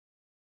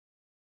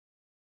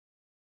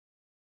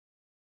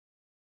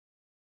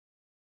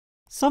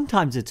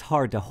Sometimes it's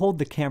hard to hold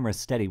the camera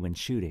steady when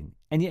shooting,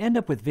 and you end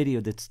up with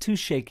video that's too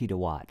shaky to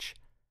watch.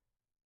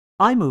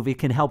 iMovie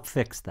can help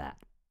fix that.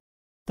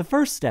 The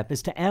first step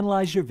is to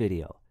analyze your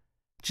video.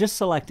 Just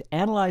select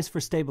Analyze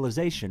for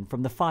Stabilization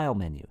from the File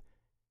menu.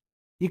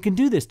 You can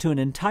do this to an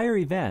entire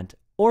event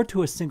or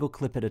to a single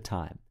clip at a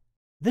time.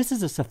 This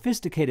is a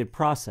sophisticated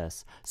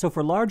process, so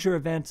for larger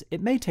events,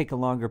 it may take a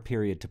longer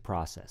period to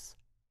process.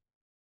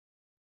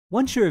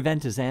 Once your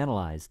event is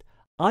analyzed,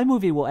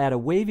 iMovie will add a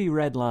wavy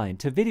red line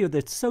to video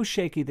that's so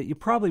shaky that you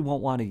probably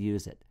won't want to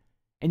use it,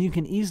 and you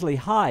can easily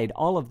hide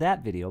all of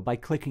that video by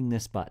clicking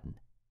this button.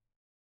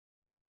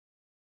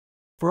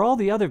 For all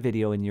the other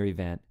video in your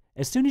event,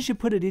 as soon as you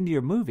put it into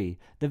your movie,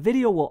 the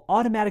video will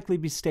automatically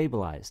be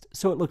stabilized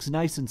so it looks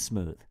nice and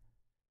smooth.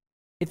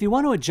 If you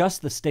want to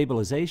adjust the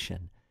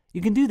stabilization,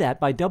 you can do that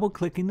by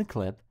double-clicking the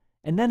clip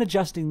and then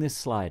adjusting this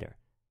slider.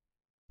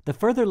 The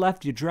further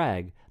left you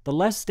drag, the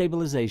less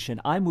stabilization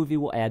iMovie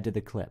will add to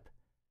the clip.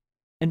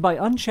 And by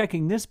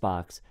unchecking this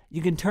box, you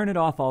can turn it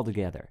off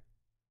altogether.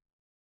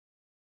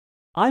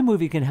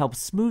 iMovie can help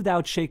smooth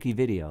out shaky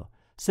video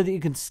so that you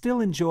can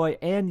still enjoy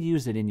and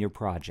use it in your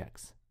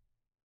projects.